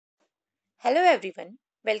Hello everyone,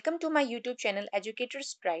 welcome to my YouTube channel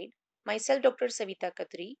Educator's Pride. Myself Dr. Savita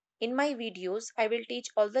Khatri. In my videos, I will teach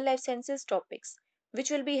all the life sciences topics which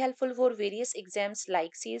will be helpful for various exams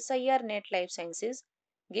like CSIR-NET Life Sciences,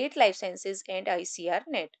 GATE Life Sciences and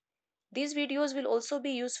ICR-NET. These videos will also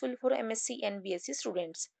be useful for MSc and BSc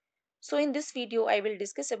students. So in this video, I will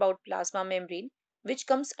discuss about plasma membrane which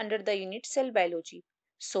comes under the unit cell biology.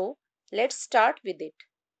 So let's start with it.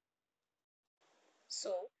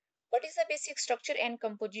 So, what is the basic structure and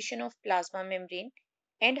composition of plasma membrane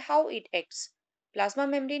and how it acts? Plasma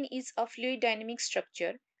membrane is a fluid dynamic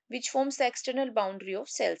structure which forms the external boundary of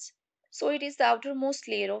cells. So, it is the outermost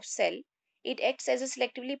layer of cell. It acts as a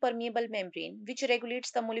selectively permeable membrane which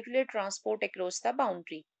regulates the molecular transport across the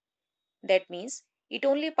boundary. That means it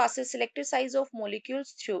only passes selected size of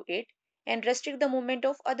molecules through it and restrict the movement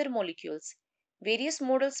of other molecules. Various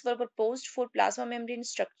models were proposed for plasma membrane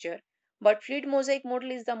structure, but fluid mosaic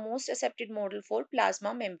model is the most accepted model for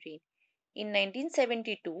plasma membrane. In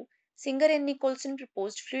 1972, Singer and Nicholson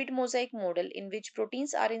proposed fluid mosaic model in which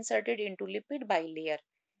proteins are inserted into lipid bilayer.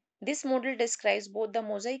 This model describes both the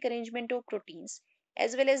mosaic arrangement of proteins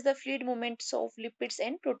as well as the fluid movements of lipids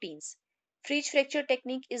and proteins. Fridge fracture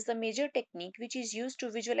technique is the major technique which is used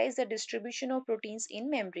to visualize the distribution of proteins in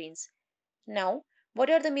membranes. Now,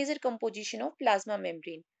 what are the major composition of plasma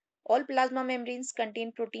membrane? All plasma membranes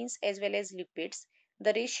contain proteins as well as lipids.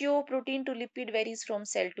 The ratio of protein to lipid varies from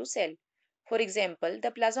cell to cell. For example,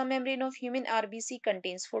 the plasma membrane of human RBC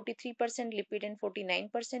contains 43% lipid and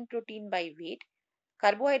 49% protein by weight.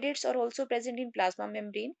 Carbohydrates are also present in plasma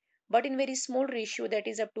membrane, but in very small ratio, that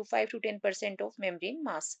is up to 5 to 10% of membrane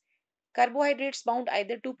mass. Carbohydrates bound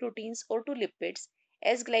either to proteins or to lipids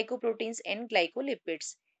as glycoproteins and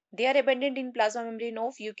glycolipids. They are abundant in plasma membrane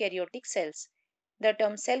of eukaryotic cells. The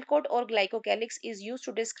term cell coat or glycocalyx is used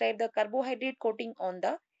to describe the carbohydrate coating on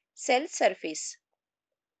the cell surface.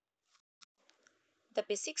 The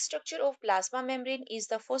basic structure of plasma membrane is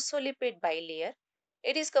the phospholipid bilayer.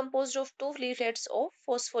 It is composed of two leaflets of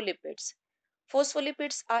phospholipids.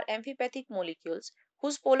 Phospholipids are amphipathic molecules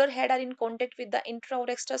whose polar head are in contact with the intra or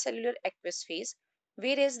extracellular aqueous phase,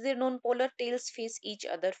 whereas their nonpolar tails face each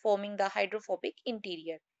other, forming the hydrophobic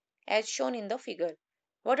interior, as shown in the figure.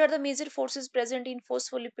 What are the major forces present in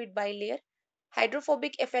phospholipid bilayer?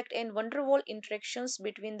 Hydrophobic effect and van der Waals interactions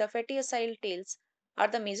between the fatty acyl tails are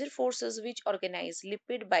the major forces which organize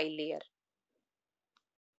lipid bilayer.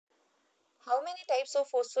 How many types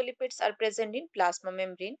of phospholipids are present in plasma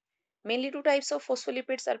membrane? Mainly two types of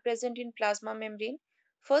phospholipids are present in plasma membrane.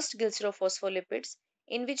 First, glycerophospholipids,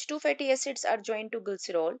 in which two fatty acids are joined to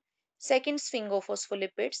glycerol. Second,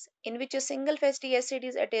 sphingophospholipids, in which a single fatty acid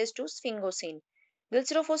is attached to sphingosine.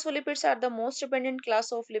 Glycerophospholipids are the most abundant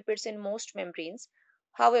class of lipids in most membranes.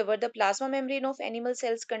 However, the plasma membrane of animal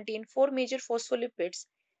cells contain four major phospholipids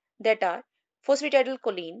that are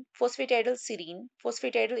phosphatidylcholine, phosphatidylserine,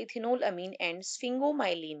 phosphatidylethanolamine, and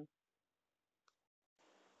sphingomyelin.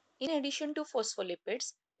 In addition to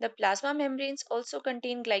phospholipids, the plasma membranes also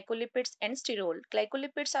contain glycolipids and sterol.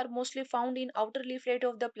 Glycolipids are mostly found in outer leaflet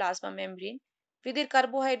of the plasma membrane with their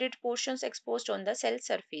carbohydrate portions exposed on the cell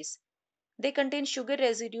surface. They contain sugar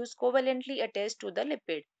residues covalently attached to the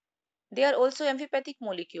lipid. They are also amphipathic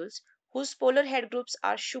molecules whose polar head groups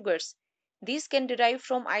are sugars. These can derive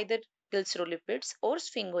from either glycerolipids or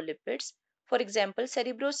sphingolipids. For example,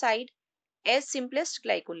 cerebroside as simplest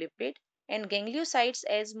glycolipid and gangliosides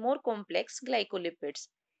as more complex glycolipids.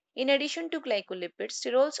 In addition to glycolipids,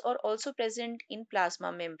 sterols are also present in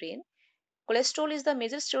plasma membrane. Cholesterol is the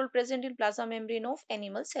major sterol present in plasma membrane of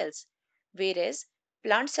animal cells, whereas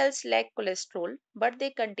plant cells lack cholesterol but they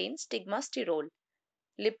contain stigmasterol.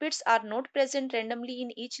 Lipids are not present randomly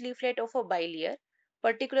in each leaflet of a bilayer.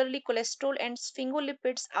 Particularly cholesterol and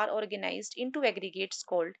sphingolipids are organized into aggregates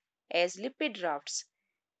called as lipid rafts.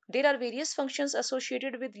 There are various functions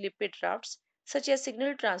associated with lipid rafts such as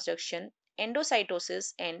signal transduction,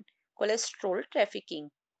 endocytosis, and cholesterol trafficking.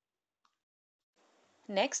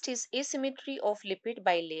 Next is asymmetry of lipid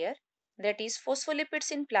bilayer. That is,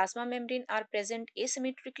 phospholipids in plasma membrane are present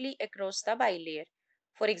asymmetrically across the bilayer.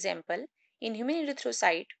 For example, in human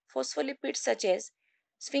erythrocyte, phospholipids such as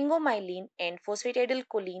sphingomyelin and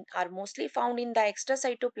phosphatidylcholine are mostly found in the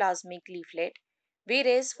extracytoplasmic leaflet,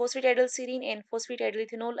 whereas phosphatidylserine and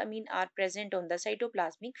phosphatidylethanolamine are present on the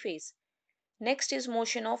cytoplasmic phase. Next is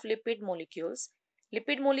motion of lipid molecules.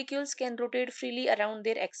 Lipid molecules can rotate freely around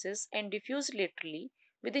their axis and diffuse laterally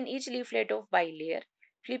within each leaflet of bilayer.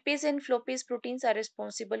 Lipase and flopase proteins are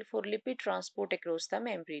responsible for lipid transport across the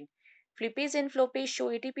membrane. Lipase and flopase show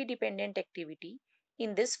ATP-dependent activity.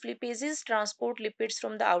 In this, flipases transport lipids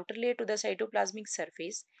from the outer layer to the cytoplasmic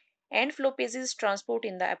surface, and flow paces transport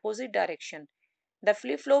in the opposite direction. The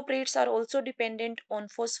free flow rates are also dependent on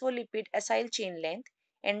phospholipid acyl chain length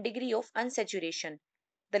and degree of unsaturation.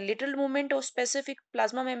 The lateral movement of specific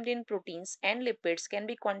plasma membrane proteins and lipids can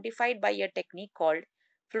be quantified by a technique called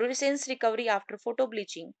fluorescence recovery after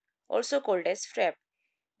photobleaching, also called as FREP.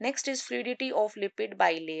 Next is fluidity of lipid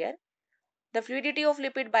bilayer. The fluidity of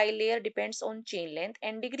lipid bilayer depends on chain length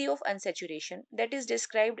and degree of unsaturation, that is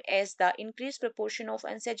described as the increased proportion of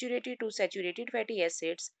unsaturated to saturated fatty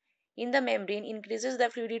acids in the membrane increases the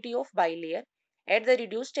fluidity of bilayer at the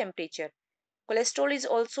reduced temperature. Cholesterol is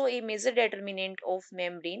also a major determinant of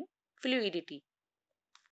membrane fluidity.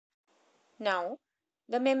 Now,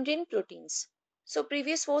 the membrane proteins. So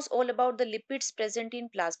previous was all about the lipids present in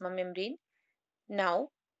plasma membrane. Now,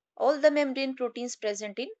 all the membrane proteins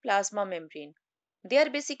present in plasma membrane. They are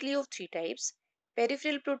basically of three types: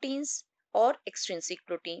 peripheral proteins or extrinsic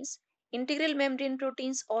proteins, integral membrane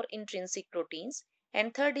proteins or intrinsic proteins,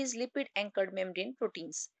 and third is lipid anchored membrane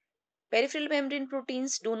proteins. Peripheral membrane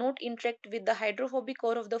proteins do not interact with the hydrophobic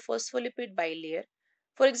core of the phospholipid bilayer.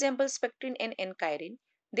 For example, spectrin and N-chirin.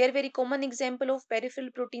 They are very common example of peripheral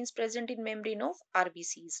proteins present in membrane of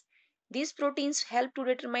RBCs. These proteins help to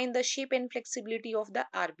determine the shape and flexibility of the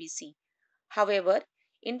RBC. However,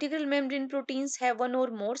 integral membrane proteins have one or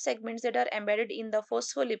more segments that are embedded in the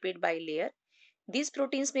phospholipid bilayer. These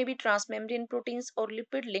proteins may be transmembrane proteins or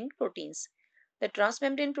lipid-linked proteins. The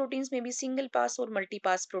transmembrane proteins may be single-pass or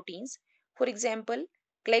multi-pass proteins. For example,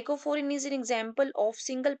 glycophorin is an example of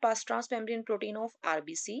single-pass transmembrane protein of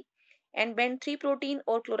RBC, and band 3 protein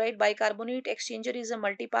or chloride bicarbonate exchanger is a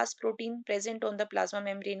multi-pass protein present on the plasma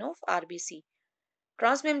membrane of RBC.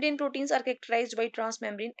 Transmembrane proteins are characterized by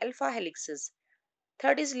transmembrane alpha helices.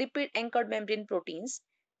 Third is lipid anchored membrane proteins.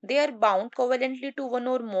 They are bound covalently to one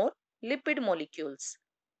or more lipid molecules.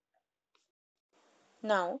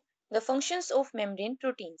 Now, the functions of membrane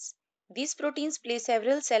proteins. These proteins play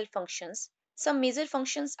several cell functions. Some major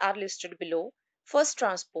functions are listed below. First,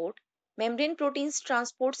 transport. Membrane proteins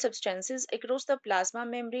transport substances across the plasma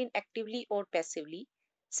membrane actively or passively.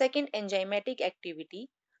 Second, enzymatic activity.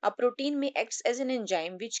 A protein may act as an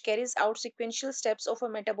enzyme which carries out sequential steps of a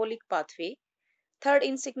metabolic pathway. Third,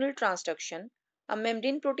 in signal transduction. A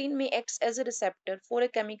membrane protein may act as a receptor for a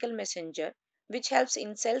chemical messenger which helps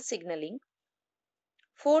in cell signaling.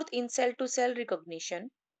 Fourth, in cell-to-cell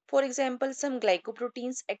recognition. For example, some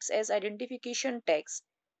glycoproteins act as identification tags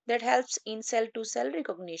that helps in cell-to-cell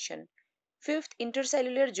recognition. Fifth,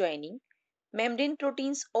 intercellular joining. Membrane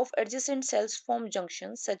proteins of adjacent cells form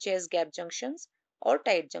junctions such as gap junctions or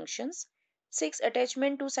tight junctions. Sixth,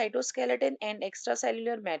 attachment to cytoskeleton and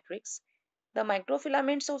extracellular matrix. The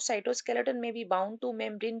microfilaments of cytoskeleton may be bound to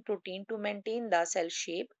membrane protein to maintain the cell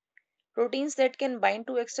shape. Proteins that can bind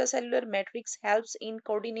to extracellular matrix helps in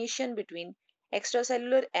coordination between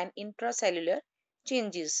extracellular and intracellular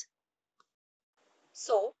changes.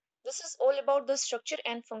 So, this is all about the structure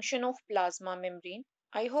and function of plasma membrane.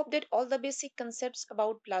 I hope that all the basic concepts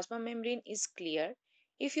about plasma membrane is clear.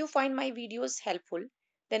 If you find my videos helpful,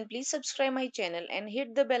 then please subscribe my channel and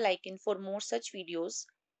hit the bell icon for more such videos.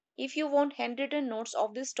 If you want handwritten notes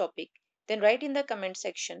of this topic, then write in the comment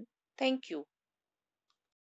section. Thank you.